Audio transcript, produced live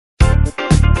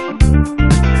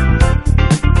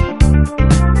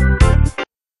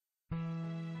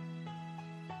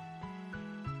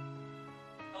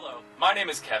Hello, my name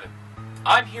is Kevin.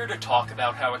 I'm here to talk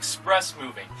about how Express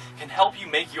Moving can help you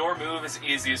make your move as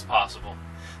easy as possible.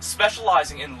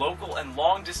 Specializing in local and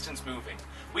long-distance moving,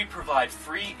 we provide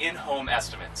free in-home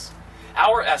estimates.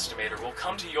 Our estimator will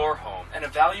come to your home and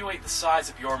evaluate the size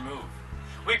of your move.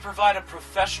 We provide a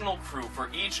professional crew for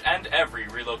each and every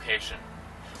relocation.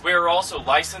 We are also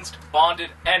licensed, bonded,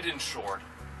 and insured.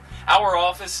 Our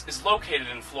office is located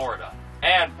in Florida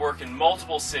and work in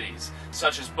multiple cities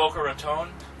such as Boca Raton,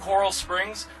 Coral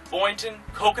Springs, Boynton,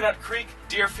 Coconut Creek,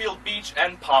 Deerfield Beach,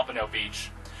 and Pompano Beach.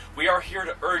 We are here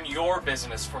to earn your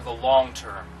business for the long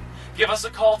term. Give us a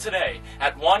call today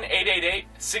at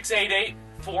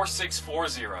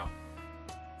 1-888-688-4640.